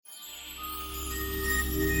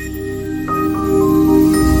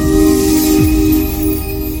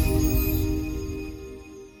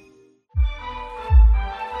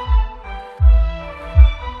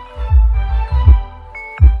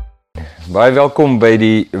Baie welkom by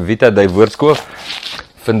die Vita Dei Woordskool.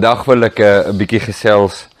 Vandag wil ek 'n bietjie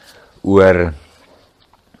gesels oor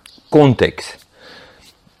konteks.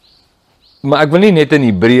 Maar ek wil nie net in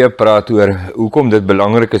Hebreë praat oor hoekom dit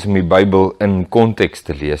belangrik is om die Bybel in konteks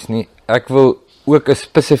te lees nie. Ek wil ook 'n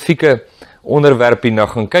spesifieke onderwerp hierna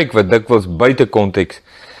gaan kyk wat dikwels buite konteks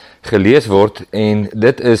gelees word, en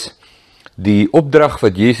dit is die opdrag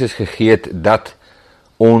wat Jesus gegee het dat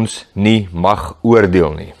ons nie mag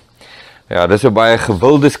oordeel nie. Ja, dis 'n baie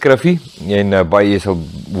gewilde skriffie, en jy sal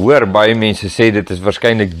hoor, baie mense sê dit is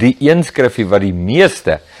waarskynlik die een skriffie wat die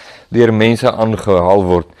meeste deur mense aangehaal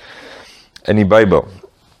word in die Bybel.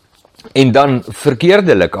 En dan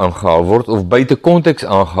verkeerdelik aangehaal word, of buite konteks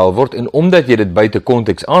aangehaal word, en omdat jy dit buite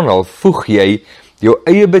konteks aanhaal, voeg jy jou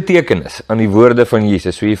eie betekenis aan die woorde van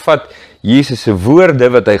Jesus. So jy vat Jesus se woorde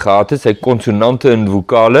wat hy gehad het, sy konsonante en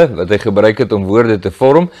vokale, wat hy gebruik het om woorde te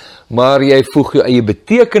vorm, maar jy voeg jou eie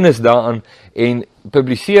betekenis daaraan, en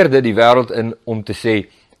publiseer dit die wêreld in om te sê,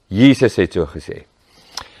 Jesus het so gesê.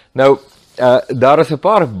 Nou, daar is 'n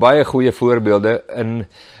paar baie goeie voorbeelde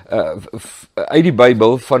uit die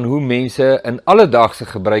Bybel, van hoe mense in alledaagse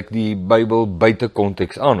gebruik die Bybel buite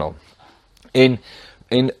konteks aanhaal. En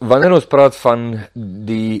wanneer ons praat van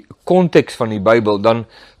die konteks van die Bybel, dan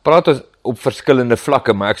praat ons op verskillende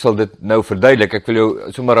vlakke, maar ek sal dit nou verduidelik. Ek wil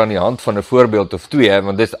jou sommer aan die hand van 'n voorbeeld of twee,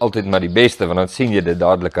 want dit is altyd maar die beste, want dan sien jy dit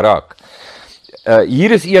dadelik raak.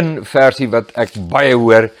 Hier is een versie wat ek baie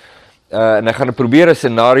hoor, en ek gaan probeer 'n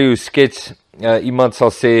scenario skets. Iemand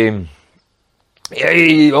sal sê,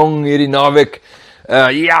 hey jong, hierdie naweek,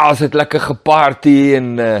 ja, ons het lekker geparty,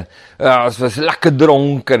 en ons was lekker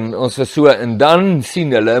dronk, en ons was so, en dan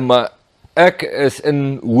sien hulle, maar ek is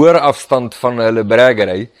in hoër afstand van hulle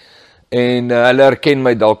braggery, en hulle herken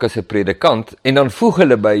my dalk as 'n predikant, en dan voeg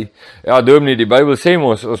hulle by, ja dominee, die Bybel sê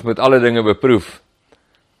ons moet alle dinge beproef.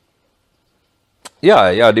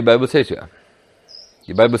 Ja, die Bybel sê so.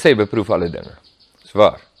 Die Bybel sê beproef alle dinge. Dis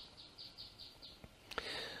waar.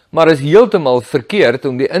 Maar is heeltemal verkeerd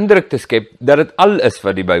om die indruk te skep dat dit al is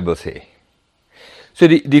wat die Bybel sê. So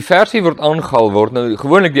die versie word aangehaal word, nou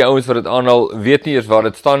gewoonlik die ouens wat dit aanhaal, weet nie eers waar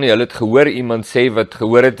dit staan nie, hulle het gehoor iemand sê wat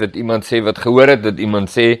gehoor het, wat iemand sê wat gehoor het, wat iemand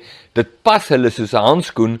sê, dit pas hulle soos 'n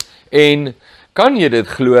handskoen, en kan jy dit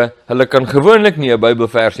glo, hulle kan gewoonlik nie 'n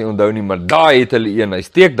Bybelversie onthou nie, maar daar het hulle een, hy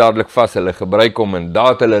steek dadelik vas, hulle gebruik hom, en daar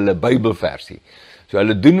het hulle Bybelversie. So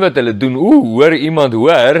hulle doen wat hulle doen, hoor iemand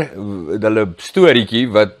hoor, hulle storieetjie,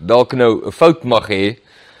 wat dalk nou 'n fout mag hê,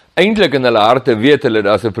 eintlik in hulle harte weet hulle,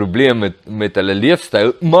 daar's 'n probleem met hulle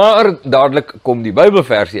leefstyl, maar dadelik kom die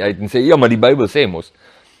Bybelversie uit en sê, ja, maar die Bybel sê mos,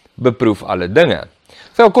 beproef alle dinge.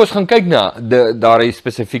 So kom ons gaan kyk na daardie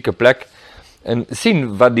spesifieke plek, en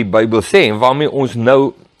sien wat die Bybel sê, en waarmee ons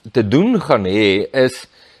nou te doen gaan hê, is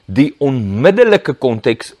die onmiddellike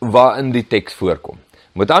konteks waarin die teks voorkom.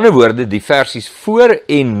 Met ander woorde, die versies voor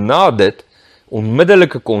en na dit,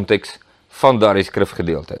 onmiddellike konteks van daardie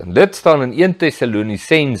skrifgedeelte. En dit staan in 1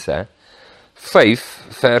 Tessalonisense 5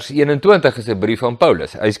 vers 21, is 'n brief van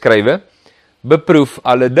Paulus. Hy skrywe, beproef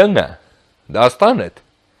alle dinge. Daar staan dit.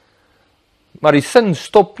 Maar die sin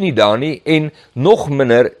stop nie daar nie, en nog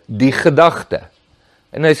minder die gedagte.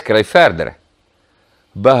 En hy skryf verder,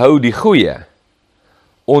 behou die goeie,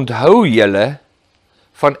 onthou julle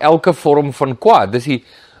van elke vorm van kwaad. Dis die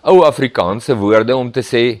ou Afrikaanse woorde om te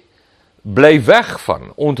sê, bly weg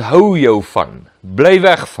van, onthou jou van, bly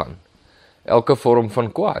weg van elke vorm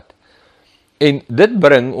van kwaad. En dit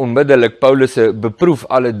bring onmiddellik Paulus se beproef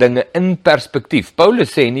alle dinge in perspektief.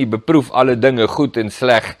 Paulus sê nie beproef alle dinge goed en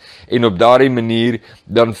sleg, en op daardie manier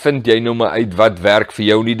dan vind jy nou maar uit wat werk vir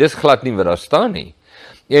jou nie. Dis glad nie wat daar staan nie.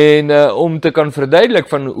 En om te kan verduidelik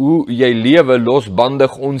van hoe jy lewe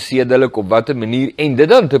losbandig, onsedelik, op watter manier, en dit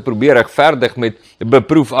dan te probeer regverdig met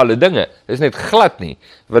beproef alle dinge, is net glad nie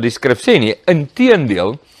wat die skrif sê nie.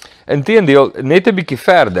 Inteendeel, net 'n bietjie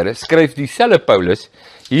verder, skryf dieselfde Paulus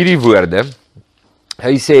hierdie woorde.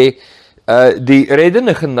 Hy sê, die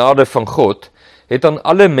reddende genade van God het aan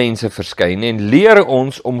alle mense verskyn, en leer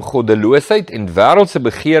ons om goddeloosheid en wêreldse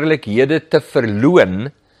begeerlikhede te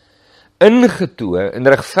verloon, ingetoe en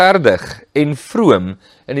regverdig en vroom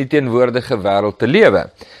in die teenwoordige wêreld te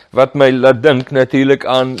lewe. Wat my laat dink natuurlik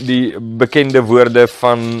aan die bekende woorde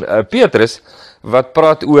van Petrus, wat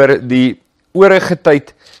praat oor die oorige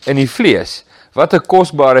tyd in die vlees. Wat 'n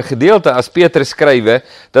kosbare gedeelte as Petrus skrywe,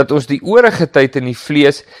 dat ons die oorige tyd in die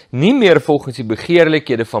vlees nie meer volgens die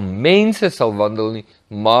begeerlikhede van mense sal wandel nie,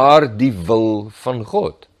 maar die wil van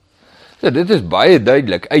God. So, dit is baie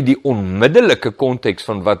duidelik uit die onmiddellike konteks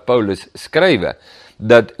van wat Paulus skrywe,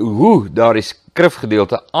 dat hoe daardie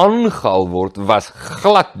skrifgedeelte aangehaal word, was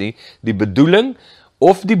glad nie die bedoeling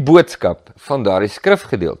of die boodskap van daardie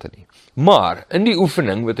skrifgedeelte nie. Maar in die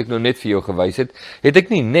oefening wat ek nou net vir jou gewys het, het ek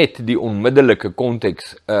nie net die onmiddellike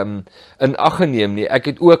konteks in ag geneem nie. Ek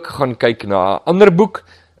het ook gaan kyk na 'n ander boek,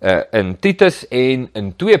 in Titus en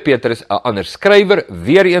in 2 Petrus 'n ander skrywer,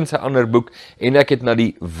 weer eens 'n ander boek, en ek het na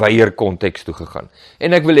die wyeer konteks toe gegaan.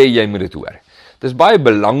 En ek wil hê jy moet dit hoor. Dit is baie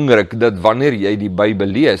belangrik dat wanneer jy die Bybel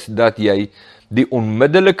lees, dat jy die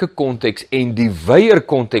onmiddellike konteks en die wyeer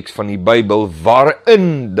konteks van die Bybel,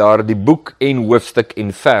 waarin daar die boek en hoofstuk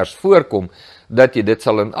en vers voorkom, dat jy dit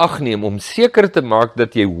sal in ag neem, om seker te maak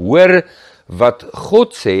dat jy hoor wat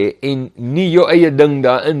God sê, en nie jou eie ding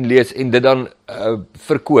daarin lees, en dit dan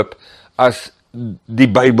verkoop as die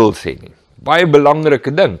Bybel sê nie. Baie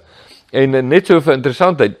belangrike ding. En net so vir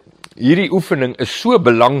interessantheid, hierdie oefening is so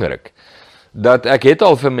belangrik, dat ek het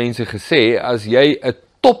al vir mense gesê, as jy 'n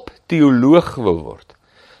top teoloog wil word,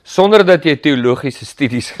 sonder dat jy teologiese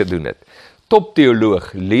studies gedoen het, top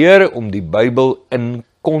teoloog, leer om die Bybel in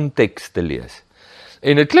konteks te lees.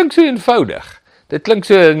 En dit klink so eenvoudig. Dit klink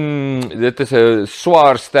so, dit is 'n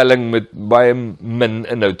swaar stelling met baie min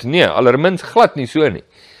inhoud. Nee, allermins glad nie so nie.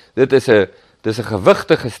 Dit is 'n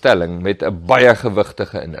gewigtige stelling met 'n baie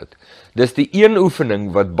gewigtige inhoud. Dis die een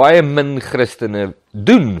oefening wat baie min Christene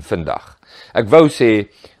doen vandag. Ek wou sê,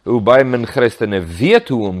 hoe baie min Christene weet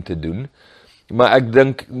hoe om te doen, maar ek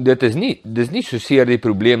dink, dis nie soseer die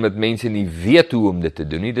probleem dat mense nie weet hoe om dit te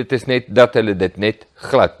doen nie, dit is net dat hulle dit net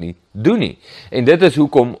glad nie doen nie. En dit is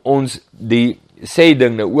hoekom ons die sê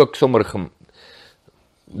ding nou ook sommer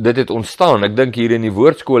dit het ontstaan, ek dink hier in die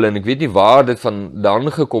woordskool, en ek weet nie waar dit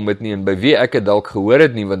vandaan gekom het nie, en by wie ek het dalk gehoor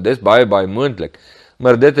het nie, want dit is baie, baie moontlik,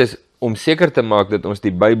 maar dit is om seker te maak dat ons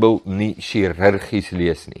die Bybel nie chirurgies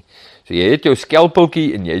lees nie. So jy het jou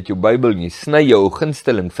skelpeltjie, en jy het jou Bybel, en jy sny jou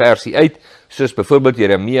gunsteling versie uit, soos byvoorbeeld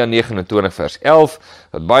Jeremia 29 vers 11,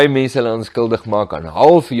 wat baie mense hulle onskuldig maak, en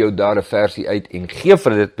haal vir jou daar 'n versie uit, en gee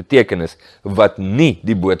vir dit betekenis, wat nie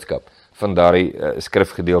die boodskap van daardie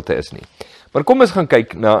skrifgedeelte is nie. Maar kom ons gaan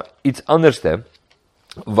kyk na iets anderste,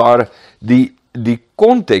 waar die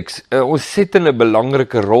konteks 'n ontsettende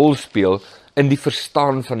belangrike rol speel in die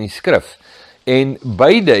verstaan van die skrif. En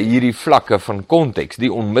beide hierdie vlakke van konteks,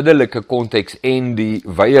 die onmiddellike konteks en die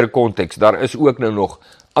wyeer konteks, daar is ook nou nog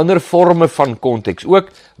ander forme van konteks, ook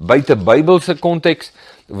buite Bybelse konteks,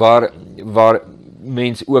 waar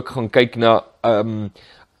mens ook gaan kyk na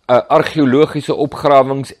argeologiese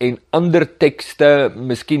opgrawings en ander tekste,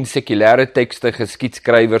 miskien sekulêre tekste,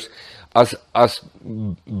 geskiedskrywers, as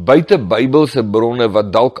buite Bybelse bronne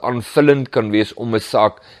wat dalk aanvullend kan wees om 'n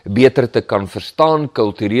saak beter te kan verstaan,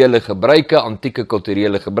 kulturele gebruike, antieke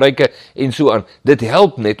kulturele gebruike en so aan. Dit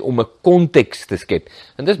help net om 'n konteks te skep.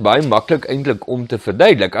 En dit is baie maklik eintlik om te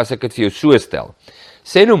verduidelik as ek dit vir jou so stel.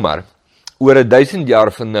 Sê nou maar, oor 1000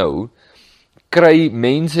 jaar van nou, kry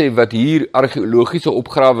mense wat hier argeologiese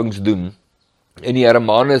opgrawings doen in die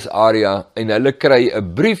Hermanus area, en hulle kry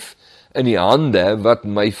 'n brief in die hande wat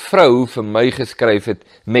my vrou vir my geskryf het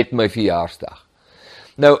met my verjaarsdag.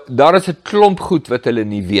 Nou, daar is 'n klomp goed wat hulle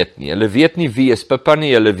nie weet nie. Hulle weet nie wie is Pippa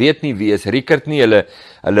nie, hulle weet nie wie is Rickert nie,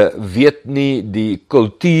 hulle weet nie die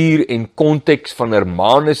kultuur en konteks van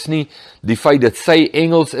Hermanus nie, die feit dat sy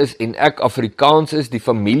Engels is en ek Afrikaans is, die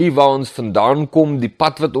familie waar ons vandaan kom, die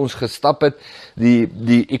pad wat ons gestap het,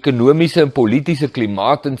 die ekonomiese en politiese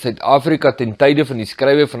klimaat in Suid-Afrika ten tye van die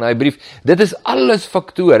skrywe van daai brief. Dit is alles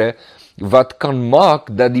faktore wat kan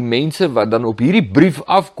maak dat die mense wat dan op hierdie brief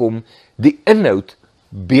afkom, die inhoud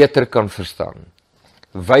beter kan verstaan.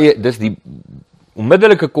 Dis die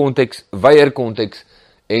onmiddellike konteks, wyeer konteks,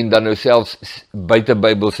 en dan nou selfs buite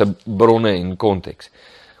Bybelse bronne en konteks.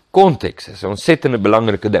 Konteks is 'n ontsettende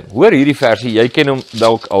belangrike ding. Hoor hierdie versie, jy ken hom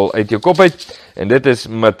dalk al uit jou kop uit, en dit is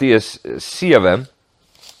Matteus 7,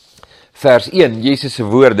 vers 1, Jesus se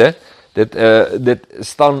woorde. Dit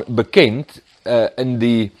staan bekend in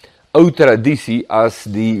die ou tradisie as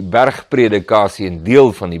die bergpredikasie, en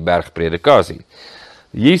deel van die bergpredikasie.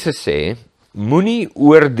 Jesus sê, moenie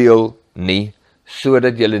oordeel nie,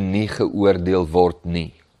 sodat julle nie geoordeel word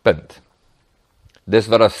nie. Punt. Dis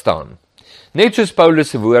wat daar staan. Net soos Paulus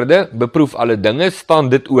se woorde, beproef alle dinge, staan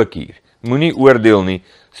dit ook hier. Moenie oordeel nie,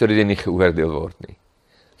 sodat jy nie geoordeel word nie.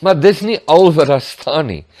 Maar dis nie al wat daar staan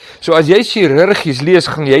nie. So as jy chirurgies lees,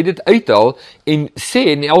 gaan jy dit uithaal en sê,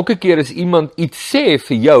 en elke keer as iemand iets sê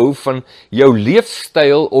vir jou van jou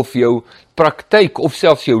leefstyl of jou praktyk of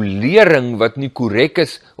selfs jou lering wat nie korrek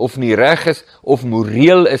is of nie reg is of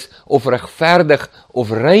moreel is of regverdig of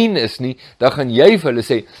rein is nie, dan gaan jy vir hulle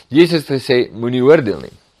sê, Jesus het gesê, moenie oordeel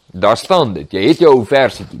nie. Daar staan dit, jy het jou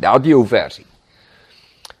versie, daar het jy jou versie.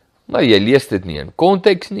 Maar jy lees dit nie in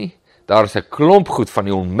konteks nie, Daar is 'n klomp goed van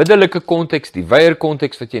die onmiddellike konteks, die wyeer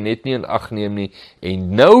konteks wat jy net nie in ag neem nie,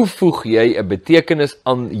 en nou voeg jy 'n betekenis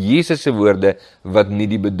aan Jesus se woorde wat nie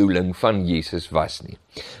die bedoeling van Jesus was nie.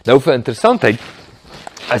 Nou vir interessantheid,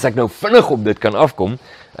 as ek nou vinnig op dit kan afkom,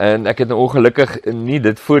 en ek het nou ongelukkig nie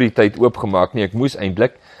dit voor die tyd oopgemaak nie, ek moes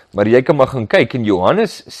eintlik, maar jy kan maar gaan kyk in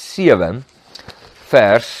Johannes 7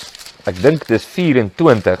 vers, ek dink dis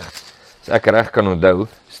 24, as ek reg kan onthou,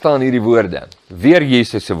 staan hierdie woorde, weer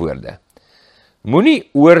Jesus se woorde. Moenie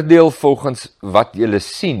oordeel volgens wat julle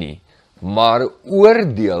sien nie, maar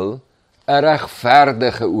oordeel 'n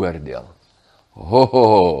regverdige oordeel.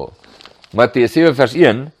 Matteus 7 vers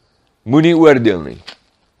 1, moenie oordeel nie.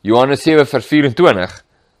 Johannes 7 vers 24,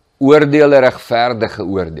 oordeel 'n regverdige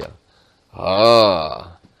oordeel.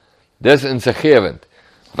 Dis insiggewend.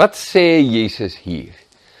 Wat sê Jesus hier?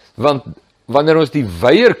 Want wanneer ons die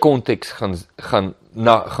wyeer konteks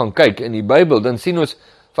gaan kyk in die Bybel, dan sien ons,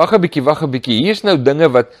 wag 'n bietjie, hier's nou dinge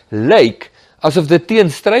wat lyk asof dit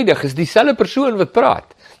teenstrydig is, dieselfde persoon wat praat.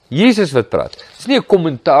 Jesus wat praat. Dit is nie 'n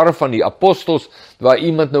kommentaar van die apostels waar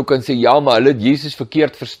iemand nou kan sê, ja, maar hulle het Jesus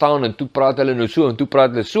verkeerd verstaan en toe praat hulle nou so en toe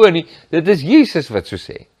praat hulle so nie. Dit is Jesus wat so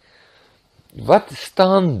sê. Wat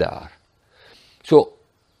staan daar?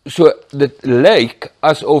 So dit lyk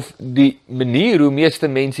asof die manier hoe meeste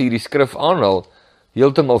mense hierdie skrif aanhaal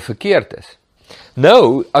heeltemal verkeerd is.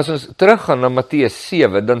 Nou, as ons teruggaan na Matteus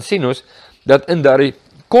 7, dan sien ons dat in daardie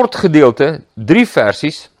kort gedeelte 3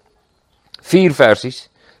 versies, 4 versies,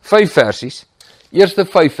 5 versies, eerste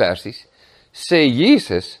 5 versies, sê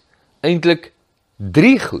Jesus eintlik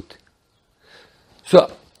 3 goed. So,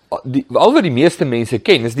 al wat die meeste mense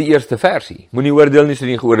ken, is die eerste versie. Moenie oordeel nie, so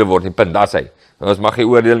nie geoordeel word nie, punt, das hy. Ons mag nie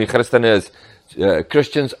oordeel nie, Christene is,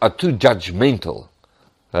 Christians are too judgmental.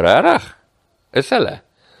 Regtig? Is hulle?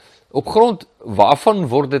 Op grond waarvan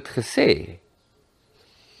word dit gesê?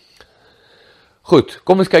 Goed,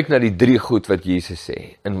 kom ons kyk na die 3 goed wat Jesus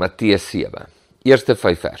sê in Matteus 7. Eerste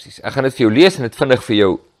 5 versies. Ek gaan dit vir jou lees en dit vinnig vir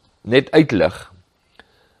jou net uitlig.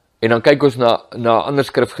 En dan kyk ons na ander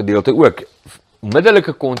skrifgedeelte ook.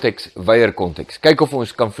 Onmiddellike konteks, wyeer konteks. Kyk of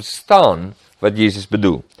ons kan verstaan wat Jesus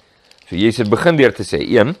bedoel. So Jesus begin deur te sê,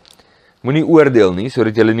 1, moenie oordeel nie,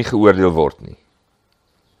 sodat jy nie geoordeel word nie.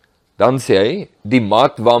 Dan sê hy, die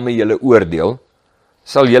maat waarmee jy oordeel,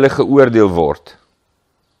 sal jy geoordeel word.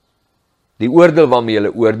 Die oordeel waarmee jy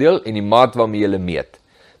oordeel en die maat waarmee jy meet.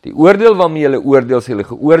 Die oordeel waarmee jy oordeel, sal jy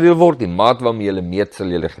geoordeel word, die maat waarmee jy meet, sal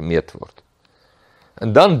jy gemeet word.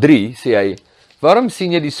 En dan 3, sê hy, waarom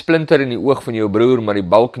sien jy die splinter in die oog van jou broer, maar die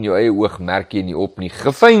balk in jou eie oog merk jy nie op nie?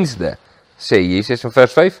 Geveinsde, sê Jesus in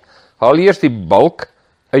vers 5, haal eers die balk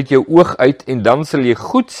uit jou oog uit, en dan sal jy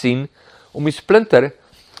goed sien, om die splinter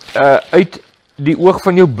uit die oog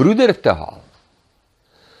van jou broeder te haal.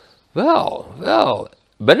 Wel,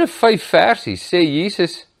 binne 5 versies sê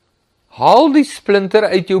Jesus, haal die splinter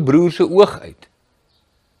uit jou broer se oog uit.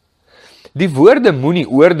 Die woorde moenie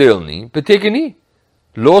oordeel nie, beteken nie,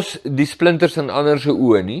 los die splinters in ander se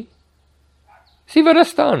oë nie. Sien wat daar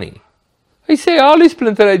staan nie. Hy sê, haal die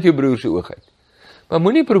splinter uit jou broer se oog uit. Maar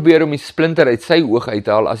moenie probeer om die splinter uit sy oog uit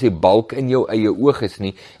te haal as die balk in jou eie oog is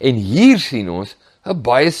nie. En hier sien ons 'n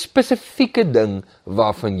baie spesifieke ding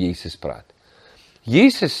waarvan Jesus praat.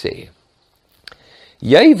 Jesus sê,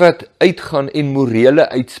 jy wat uitgaan en morele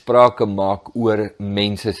uitsprake maak oor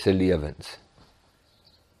mense se lewens.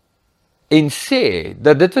 En sê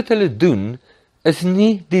dat dit wat hulle doen is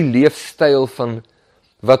nie die leefstyl van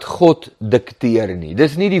wat God dikteer nie.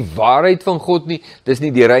 Dis nie die waarheid van God nie, dis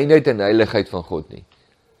nie die reinheid en heiligheid van God nie.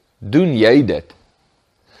 Doen jy dit?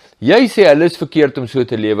 Jy sê hulle is verkeerd om so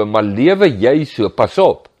te lewe, maar lewe jy so, pas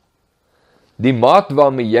op. Die maat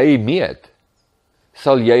waarmee jy meet,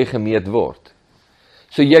 sal jy gemeet word.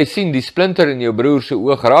 So jy sien die splinter in jou broer se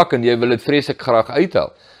oog raak en jy wil dit vreeslik graag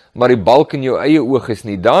uithaal, maar die balk in jou eie oog is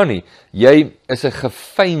nie daar nie. Jy is 'n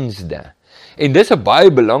geveinsde. En dis 'n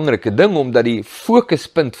baie belangrike ding, omdat die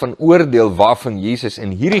fokuspunt van oordeel waarvan Jesus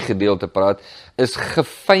in hierdie gedeelte praat, is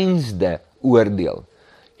geveinsde oordeel.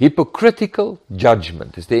 Hypocritical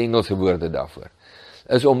judgment, is die Engelse woorde daarvoor.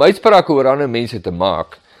 Is om uitsprake oor ander mense te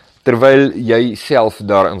maak, terwyl jy self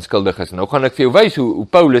daarin skuldig is. Nou gaan ek vir jou wys hoe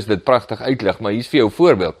Paulus dit pragtig uitlig, maar hier is vir jou 'n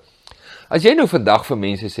voorbeeld. As jy nou vandag vir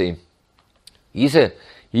mense sê,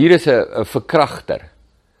 hier is 'n verkragter,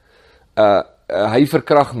 hy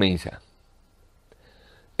verkrag mense,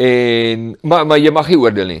 maar jy mag nie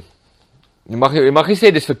oordeel nie. Jy mag nie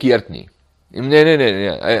sê dis verkeerd nie. Nee,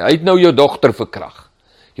 hy het nou jou dogter verkrag.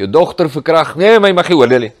 Jou dogter verkrag, nee, maar jy mag nie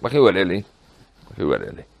oordeel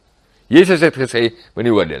nie. Jesus het gesê, moet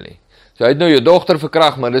nie oordeel nie. So hy het nou jou dogter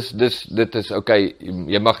verkrag, maar dit is okay,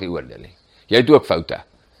 jy mag nie oordeel nie. Jy het ook foute.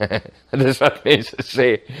 Dis wat mense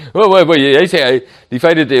sê. Jy sê, die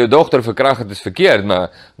feit dat jy jou dogter verkragt het is verkeerd,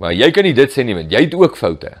 maar jy kan nie dit sê nie, want jy het ook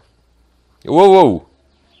foute. Wow.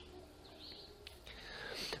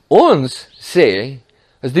 Ons sê,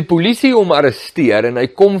 as die polisie hom arresteer en hy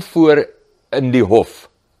kom voor in die hof,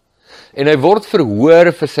 en hy word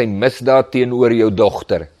verhoor vir sy misdaad teenoor jou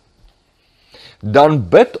dogter, dan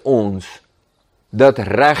bid ons dat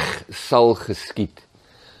reg sal geskied.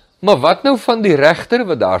 Maar wat nou van die regter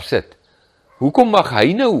wat daar sit? Hoekom mag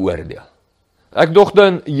hy nou oordeel? Ek dog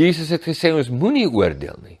dan, Jesus het gesê, ons moenie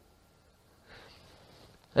oordeel nie.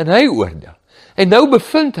 En hy oordeel. En nou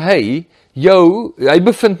bevind hy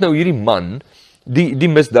bevind nou hierdie man, die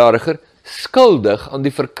misdadiger, skuldig aan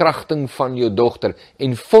die verkrachting van jou dogter,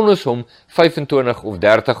 en vonnis hom 25 of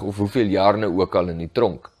 30 of hoeveel jaar nou ook al in die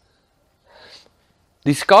tronk.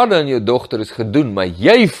 Die skade aan jou dogter is gedoen, maar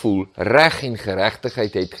jy voel reg en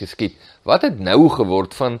geregtigheid het geskied. Wat het nou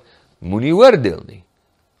geword van moenie oordeel nie?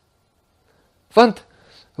 Want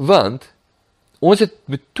ons het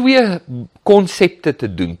met twee konsepte te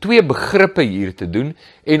doen, twee begrippe hier te doen,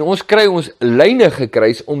 en ons kry ons lyne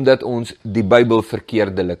gekruis, omdat ons die Bybel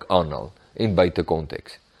verkeerdelik aanhaal, en buite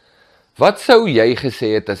konteks. Wat sou jy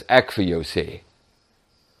gesê het as ek vir jou sê?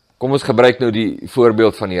 Kom ons gebruik nou die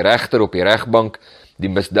voorbeeld van die regter op die regbank, die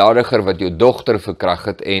misdadiger wat jou dogter verkragt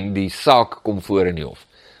het, en die saak kom voor in die hof.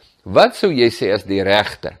 Wat sou jy sê as die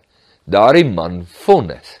regter daardie man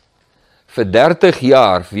vonnis vir 30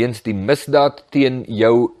 jaar weens die misdaad teen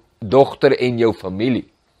jou dogter en jou familie,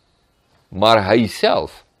 maar hy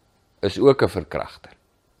self is ook 'n verkragter?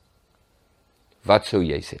 Wat sou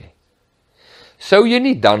jy sê? Sou jy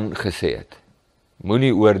nie dan gesê het,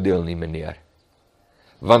 moenie oordeel nie, meneer,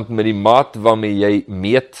 want met die maat waarmee jy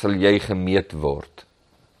meet, sal jy gemeet word?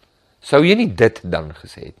 Sou jy nie dit dan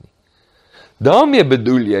gesê het nie? Daarmee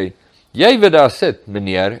bedoel jy wat daar sit,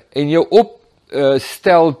 meneer, en jou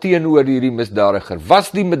opstel teenoor hierdie misdadiger.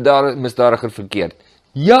 Was die misdadiger verkeerd?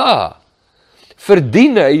 Ja.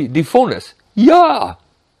 Verdien hy die vonnis? Ja.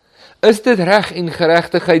 Is dit reg en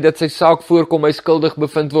geregtigheid dat sy saak voorkom, hy skuldig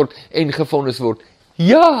bevind word en gevonnis word?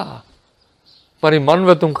 Ja. Maar die man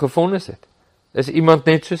wat hom gevonnis het, is iemand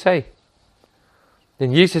net soos hy.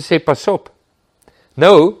 En Jesus sê, pas op.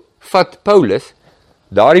 Nou vat Paulus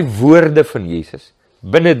daardie woorde van Jesus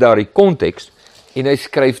binne daardie konteks en hy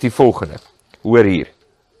skryf die volgende. Hoor hier.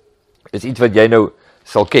 Is iets wat jy nou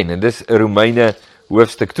sal ken, en dis Romeine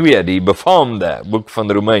hoofstuk 2, die befaamde boek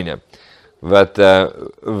van Romeine, wat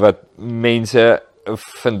mense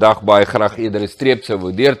vandag baie graag eerder 'n streep sou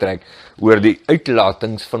wou deurtrek oor die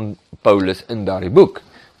uitlatings van Paulus in daardie boek.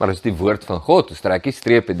 Maar dit is die woord van God, ons trek nie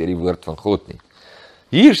strepe deur die woord van God nie.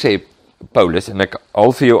 Hier sê Paulus, en ek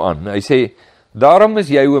haal vir jou aan, hy sê, daarom is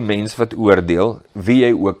jy 'n mens wat oordeel, wie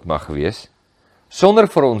jy ook mag wees, sonder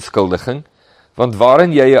verontskuldiging, want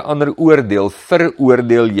waarin jy 'n ander oordeel,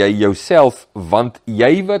 veroordeel jy jouself, want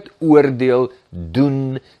jy wat oordeel,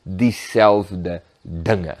 doen dieselfde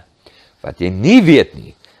dinge. Wat jy nie weet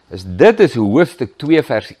nie, dit is hoe hoofstuk 2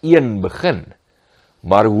 vers 1 begin,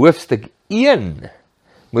 maar hoofstuk 1,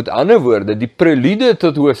 met ander woorde, die prelude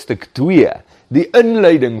tot hoofstuk 2, die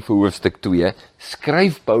inleiding vir hoofstuk 2,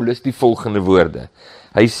 skryf Paulus die volgende woorde.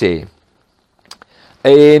 Hy sê,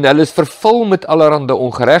 en hulle is vervul met allerhande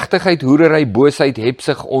ongeregtigheid, hoerery, boosheid,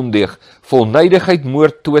 hebsug, ondeug, volnydigheid,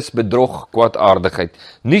 moord, twis, bedrog, kwaadaardigheid,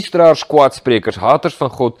 nuusdraers, kwaadsprekers, haters van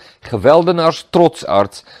God, geweldenaars,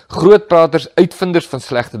 trotsaards, grootpraters, uitvinders van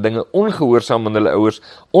slegte dinge, ongehoorsaam aan hulle ouers,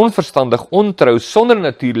 onverstandig, ontrou, sonder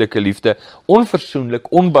natuurlike liefde,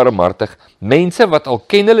 onversoenlik, onbarmhartig, mense wat al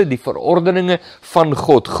ken hulle die verordeninge van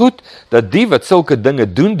God goed, dat die wat sulke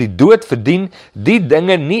dinge doen, die dood verdien, die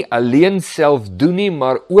dinge nie alleen self doen nie,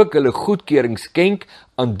 maar ook hulle goedkeuring skenk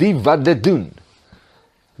aan die wat dit doen.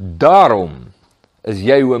 Daarom is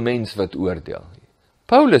jy 'n mens wat oordeel.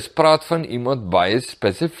 Paulus praat van iemand baie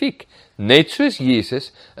spesifiek. Net soos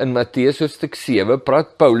Jesus in Matteus hoofstuk 7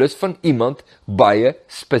 praat Paulus van iemand baie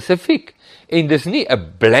spesifiek. En dis nie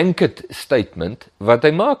 'n blanket statement wat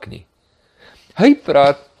hy maak nie. Hy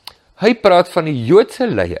praat van die Joodse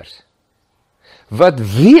leiers wat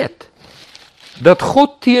weet dat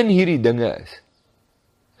God teen hierdie dinge is.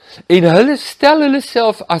 En hulle stel hulle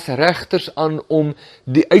self as regters aan om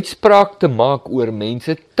die uitspraak te maak oor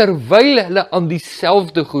mense, terwyl hulle aan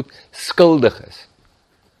dieselfde goed skuldig is.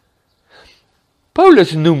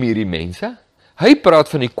 Paulus noem hierdie mense, hy praat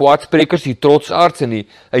van die kwaadsprekers, die trotsaards, en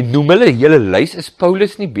hy noem hulle hele lys. Is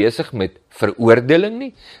Paulus nie besig met veroordeling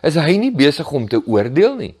nie? Is hy nie besig om te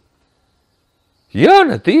oordeel nie? Ja,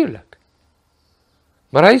 natuurlik.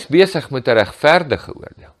 Maar hy is besig met 'n regverdige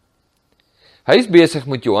oordeel. Hy is besig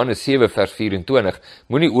met Johannes 7 vers 24,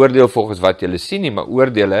 moenie oordeel volgens wat jy sien nie, maar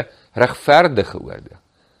oordeele regverdige oordeel.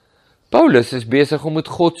 Paulus is besig om met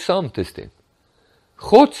God saam te stem.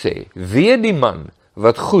 God sê, weet die man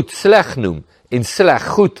wat goed sleg noem, en sleg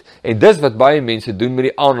goed, en dis wat baie mense doen met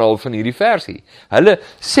die aanhaal van hierdie versie. Hulle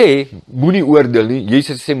sê, moenie oordeel nie,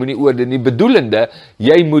 Jesus sê moenie oordeel nie, bedoelende,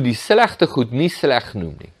 jy moet die slegte goed nie sleg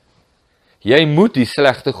noem nie. Jy moet die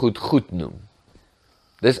slegte goed goed noem.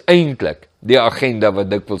 Dis eintlik die agenda wat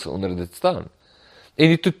dikwels onder dit staan. En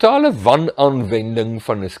die totale wanaanwending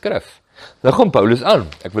van 'n skrif. Nou gaan Paulus aan,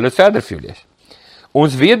 ek wil dit verder vir jou lees.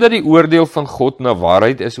 Ons weet dat die oordeel van God na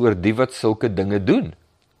waarheid is oor die wat sulke dinge doen.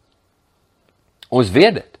 Ons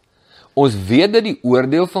weet dit. Ons weet dat die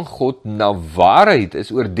oordeel van God na waarheid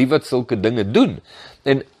is oor die wat sulke dinge doen.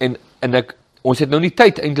 Ons het nou nie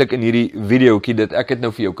tyd eintlik in hierdie videoetjie dat ek dit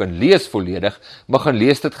nou vir jou kan lees volledig, maar gaan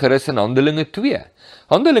lees dit gerus in Handelinge 2.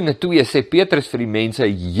 Handelinge 2 sê Petrus vir die mense,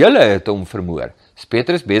 julle het hom vermoor. Is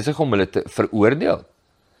Petrus besig om hulle te veroordeel?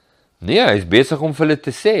 Nee, hy is besig om vir hulle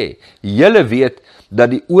te sê, julle weet dat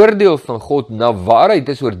die oordeel van God na waarheid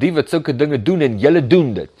is oor die wat sulke dinge doen en julle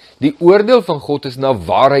doen dit. Die oordeel van God is na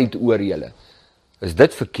waarheid oor julle. Is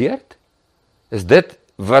dit verkeerd? Is dit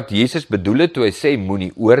wat Jesus bedoel het toe hy sê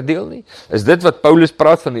moenie oordeel nie? Is dit wat Paulus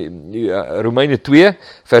praat van die Romeine 2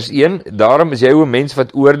 vers 1? Daarom is jy 'n mens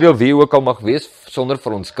wat oordeel wie ook al mag wees sonder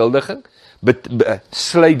verontskuldiging.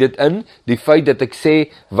 Sluit dit in die feit dat ek sê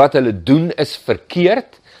wat hulle doen is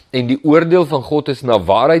verkeerd en die oordeel van God is na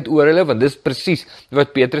waarheid oor hulle, want dis presies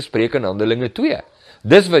wat Petrus spreek in Handelinge 2.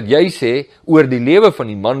 Dis wat jy sê oor die lewe van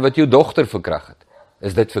die man wat jou dogter verkragt het.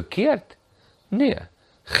 Is dit verkeerd? Nee,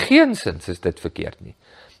 geensins is dit verkeerd nie.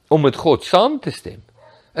 Om met God saam te stem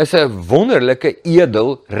is 'n wonderlike,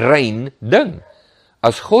 edel, rein ding.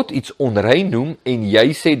 As God iets onrein noem en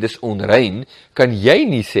jy sê dis onrein, kan jy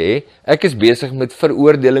nie sê ek is besig met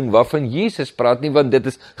veroordeling waarvan Jesus praat nie, want dit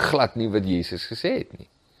is glad nie wat Jesus gesê het nie.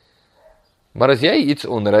 Maar as jy iets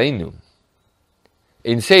onrein noem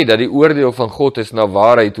en sê dat die oordeel van God is na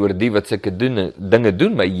waarheid oor die wat sulke dinge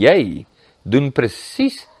doen, maar jy doen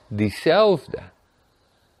presies dieselfde.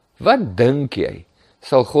 Wat dink jy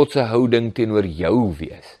sal God se houding teenoor jou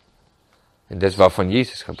wees? En dis waarvan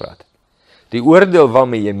Jesus gepraat het. Die oordeel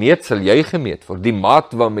waarmee jy meet, sal jy gemeet word. Die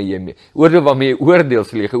maat waarmee jy meet, oordeel waarmee jy oordeel,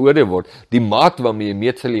 sal jy geoordeel word. Die maat waarmee jy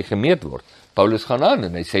meet, sal jy gemeet word. Paulus gaan aan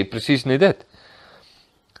en hy sê presies net dit.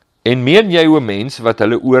 En meen jy 'n mens wat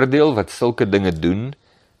hulle oordeel, wat sulke dinge doen,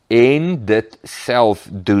 en dit self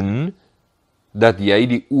doen, dat jy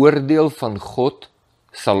die oordeel van God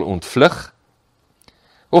sal ontvlug?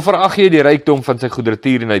 Of verag jy die rykdom van sy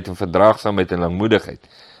goedertierenheid en verdraagsaamheid en langmoedigheid,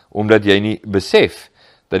 omdat jy nie besef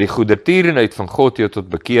dat die goedertierenheid van God jou tot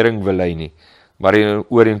bekering wil lei nie, maar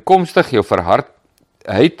ooreenkomstig jou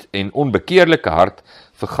verhardheid en onbekeerlike hart,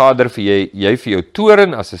 vergader jy vir jou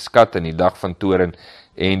toren as 'n skat in die dag van toren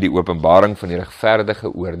en die openbaring van die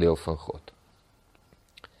regverdige oordeel van God.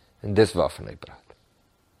 En dis waarvan hy praat.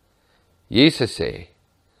 Jesus sê,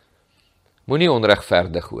 moenie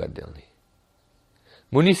onregverdig oordeel nie.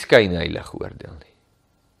 Moenie skynheilig oordeel nie.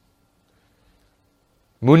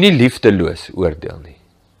 Moenie liefdeloos oordeel nie.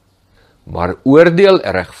 Maar oordeel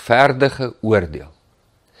 'n regverdige oordeel.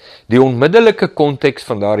 Die onmiddellike konteks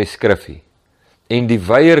van daardie skrifgie en die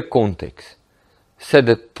wyeer konteks sit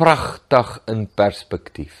dit pragtig in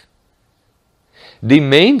perspektief. Die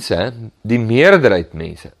mense, die meerderheid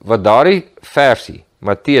mense, wat daardie versie,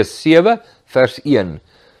 Matteus 7 vers 1,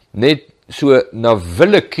 net so na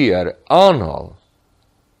willekeur aanhaal,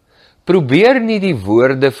 probeer nie die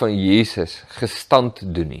woorde van Jesus gestand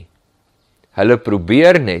doen nie. Hulle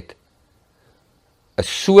probeer net 'n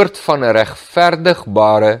soort van 'n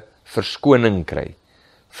regverdigbare verskoning kry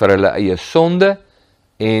vir hulle eie sonde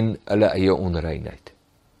en hulle eie onreinheid.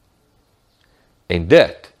 En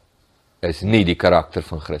dit is nie die karakter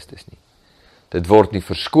van Christus nie. Dit word nie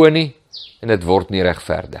verskoon nie en dit word nie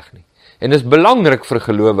regverdig nie. En dit is belangrik vir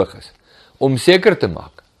gelowiges om seker te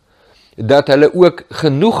maak dat hulle ook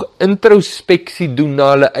genoeg introspeksie doen na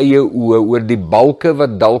hulle eie oë oor die balke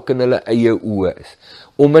wat dalk in hulle eie oë is,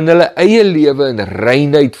 om in hulle eie lewe in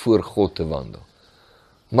reinheid voor God te wandel,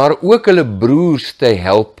 maar ook hulle broers te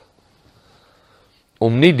help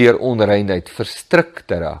om nie deur onreinheid verstrik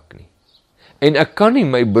te raak nie. En ek kan nie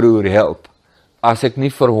my broer help as ek nie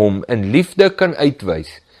vir hom in liefde kan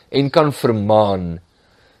uitwys en kan vermaan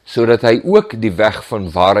sodat hy ook die weg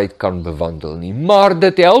van waarheid kan bewandel nie. Maar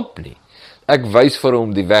dit help nie. Ek wys vir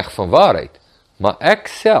hom die weg van waarheid, maar ek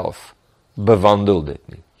self bewandel dit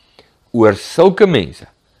nie. Oor sulke mense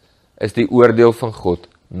is die oordeel van God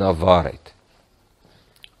na waarheid.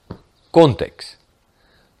 Konteks.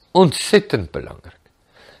 Ontsettend belangrik.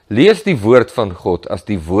 Lees die woord van God as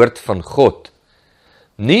die woord van God.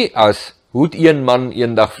 Nie as, hoe het een man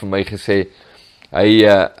eendag vir my gesê,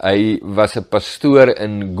 hy was 'n pastoor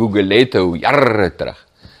in Guguletto, jare terug.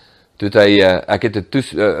 Toe het ek het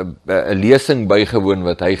 'n lesing bygewoon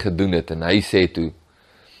wat hy gedoen het, en hy sê toe,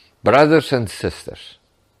 brothers and sisters,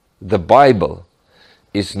 the Bible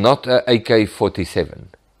is not a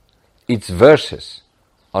AK-47. Its verses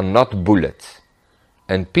are not bullets,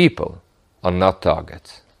 and people are not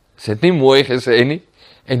targets. Is dit nie mooi gesê nie?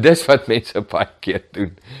 En dis wat mense baie keer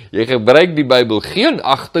doen. Jy gebruik die Bybel, geen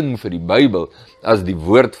agting vir die Bybel as die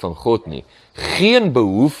woord van God nie. Geen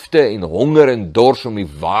behoefte en honger en dors om die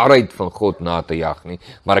waarheid van God na te jag nie,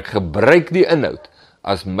 maar ek gebruik die inhoud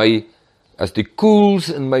as die koels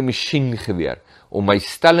in my masjiengeweer, om my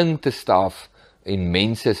stelling te staaf en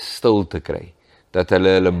mense stil te kry, dat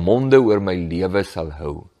hulle monde oor my lewe sal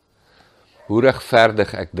hou. Hoe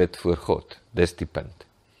regverdig ek dit voor God? Dis die punt.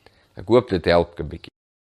 Ek hoop dit help 'n bietjie.